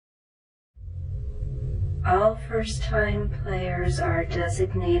All first-time players are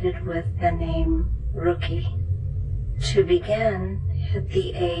designated with the name Rookie. To begin, hit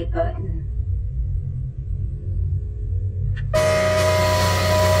the A button.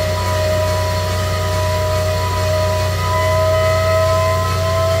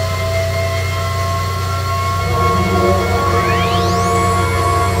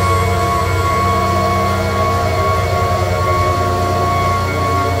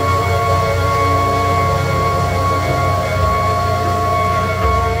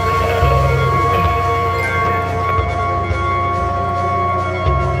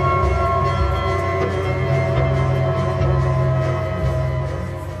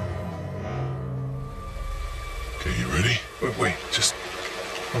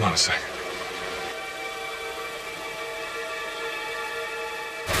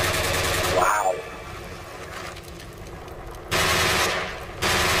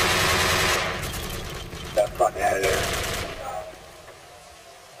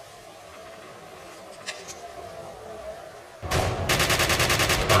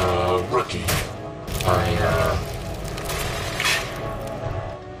 Rookie.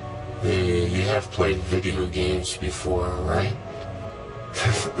 You have played video games before, right?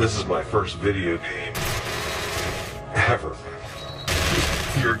 This is my first video game ever.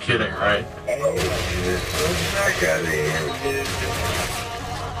 You're kidding, right?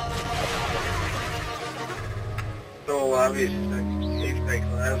 So obvious, like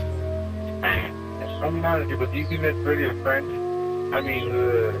class. I'm not sure, but do you think that's really a friend? I mean,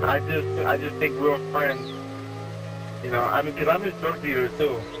 I just think we're friends. You know, I mean, because I'm his drug dealer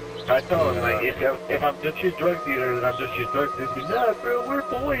too. I tell him, like, if I'm just your drug dealer, then I'm just your drug dealer. He's like, nah, bro, we're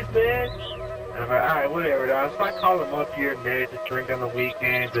boys, man. And I'm like, alright, whatever. So I call him up here and there to drink on the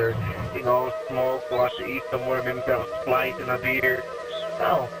weekends or, you know, smoke, go out to eat somewhere, maybe have a Sprite and a beer.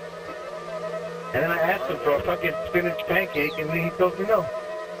 No. And then I asked him for a fucking spinach pancake, and then he told me no.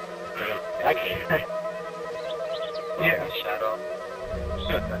 I can't. Yeah. Shut up.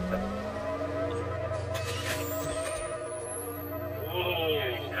 Ooh,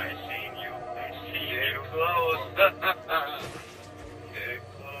 I seen you. I see you. Close. Get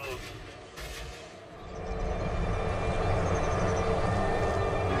close.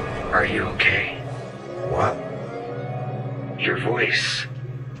 Are you okay? What? Your voice.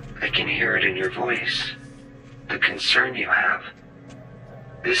 I can hear it in your voice. The concern you have.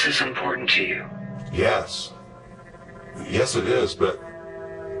 This is important to you. Yes. Yes, it is, but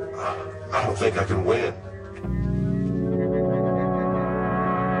I don't think I can win.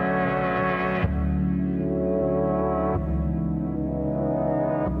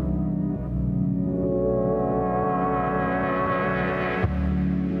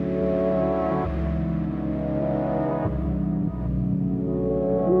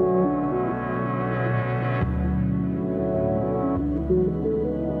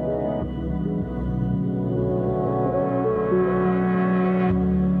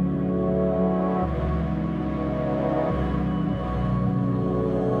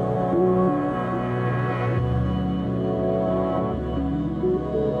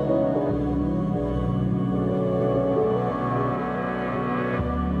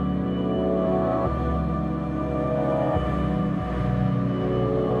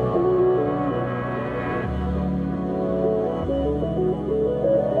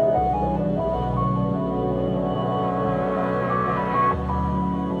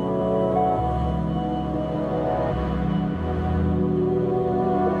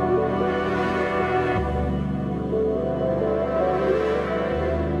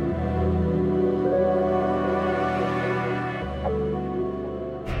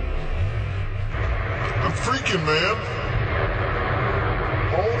 Freaking, man.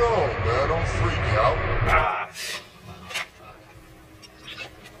 Hold on, man. Don't freak out.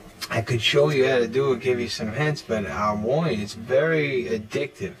 I could show you how to do it, give you some hints, but I'm warning you, it's very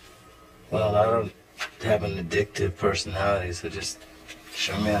addictive. Well, I don't have an addictive personality, so just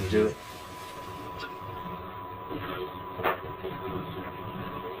show me how to do it.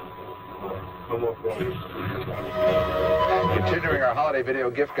 Continuing our holiday video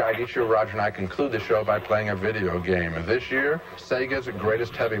gift guide, each year Roger and I conclude the show by playing a video game. This year, Sega's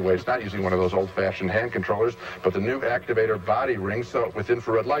Greatest Heavyweights, not using one of those old-fashioned hand controllers, but the new activator body ring with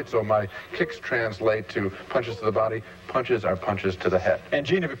infrared light, so my kicks translate to punches to the body, punches are punches to the head. And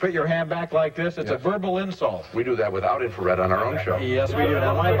Gene, if you put your hand back like this, it's a verbal insult. We do that without infrared on our own show. Yes, we do.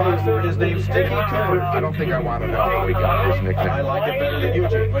 Now, my boxer, his name's Sticky Cooper. I don't think I want to know how we got his nickname. I like it better than you,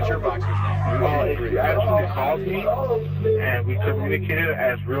 Gene. What's your boxer's name? If you actually called me and we communicated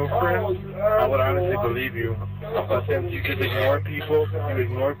as real friends, I would honestly believe you. But since you just ignore people,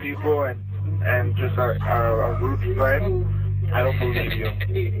 and and just our root friend, I don't believe you.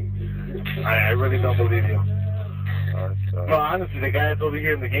 I really don't believe you. No, honestly, the guy that's over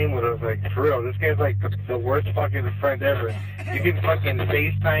here in the game with us, like, for real, this guy's like the worst fucking friend ever. You can fucking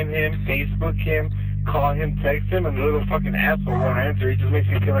FaceTime him, Facebook him, call him, text him, and the little fucking asshole won't answer. He just makes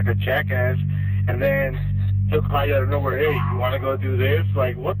you feel like a jackass. And then he'll call you out of nowhere, hey, you want to go do this?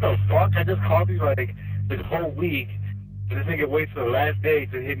 Like, what the fuck? I just called you, like, this whole week. And this nigga waits till the last day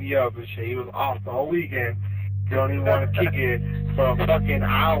to hit me up and shit. He was off the whole weekend. You don't even want to kick it for a fucking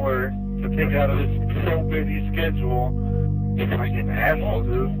hour to take it out of this so busy schedule. You fucking asshole,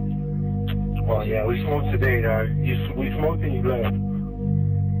 dude. Well, yeah, we smoked today, dog. We smoked and you left.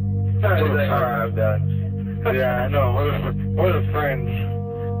 Alright, I'm done. Yeah, I know. What a friend.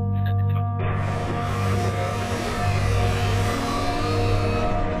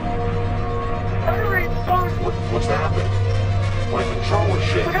 What's happened? My controller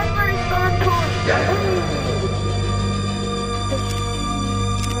shit.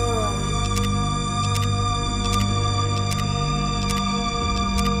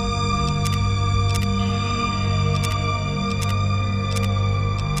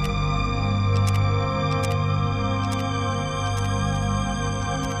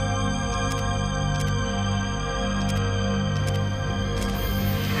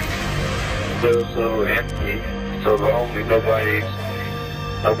 So empty, so lonely, nobody's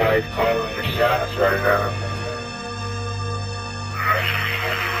calling the shots right now.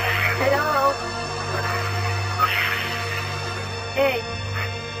 Hello? Hey.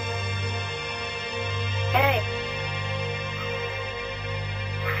 Hey.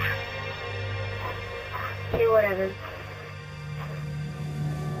 Okay, whatever.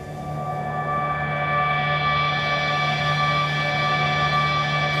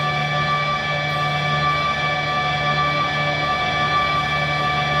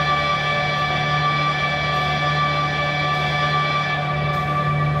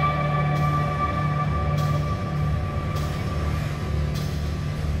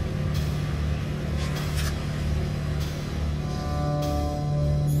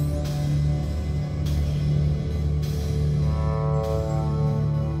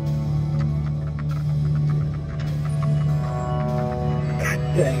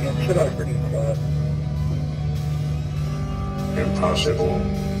 Dang it, should I pretty fast? Impossible.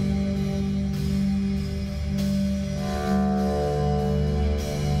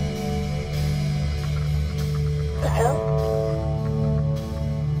 The hell?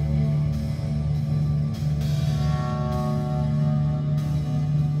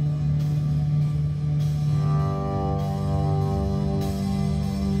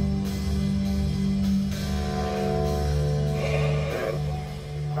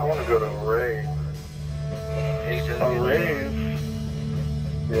 I want to go to a rave. A rave?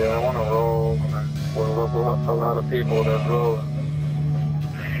 Yeah, I want to roll with a lot of people that roll.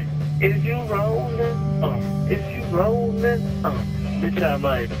 Is you rolling? Is you rolling? Bitch, I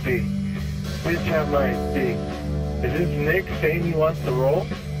might be. Bitch, I might be. Is this Nick saying he wants to roll?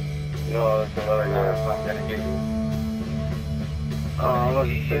 No, that's another guy. I'm not gonna get you. Oh, look,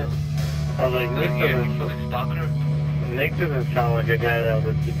 shit. I was like, Nick doesn't sound like a guy that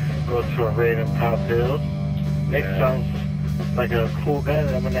would go to a raid and pop pills. Nick sounds like a cool guy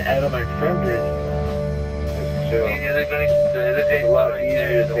that I'm gonna add on my friend list. It's chill. It's a lot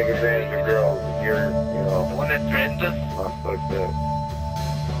easier to take advantage of girls if you're, you know, the one that threatened us. Not like that.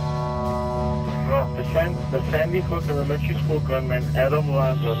 The Sandy Hook elementary school gunman Adam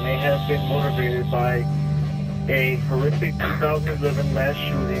Lanza may have been motivated by a horrific 2011 mass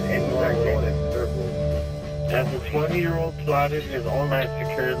shooting in New York City. As the 20-year-old plotted his own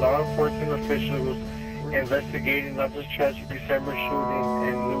massacre, law enforcement officials investigating this tragic December shooting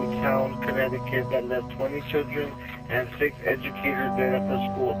in Newtown, Connecticut that left 20 children and 6 educators dead at the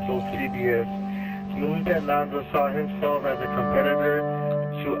school, told CBS. News that Lanza saw himself as a competitor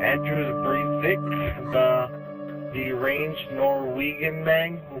to Andrews Breivik, the deranged Norwegian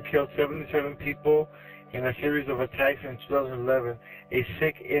man who killed 77 people in a series of attacks in 2011, a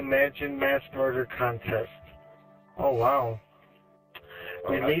sick imagined mass murder contest. Oh, wow.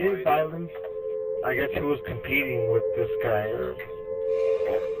 Related violence, I guess he was competing with this guy.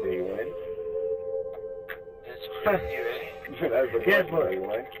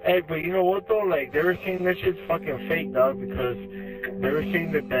 Yeah, but you know what though? Like, they were saying that shit's fucking fake, dog, because they were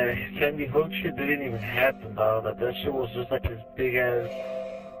saying that Sandy Hook shit didn't even happen, dog. That shit was just like this big ass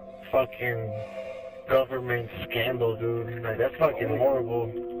fucking government scandal, dude. Like, that's fucking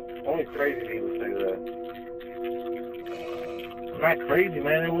horrible. Only crazy people say that. not crazy,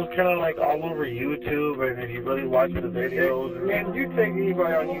 man. It was kind of like all over YouTube, and if you really watch the videos. And do you take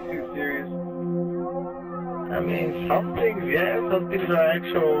anybody on YouTube serious? I mean, some things, yeah, some things are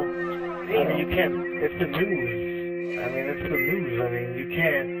actual. I mean, you can't. It's the news. I mean, it's the news. I mean, you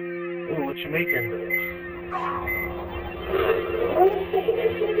can't. Ooh, what you making?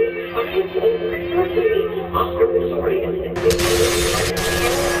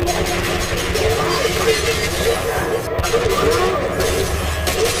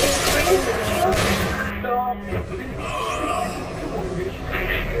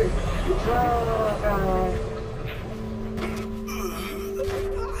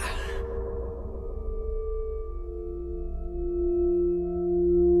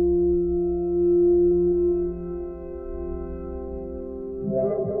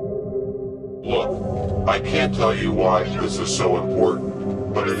 Look, I can't tell you why this is so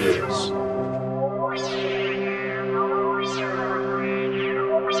important, but it is.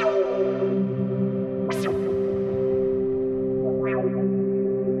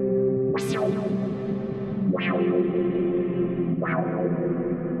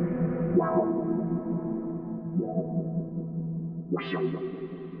 Wow.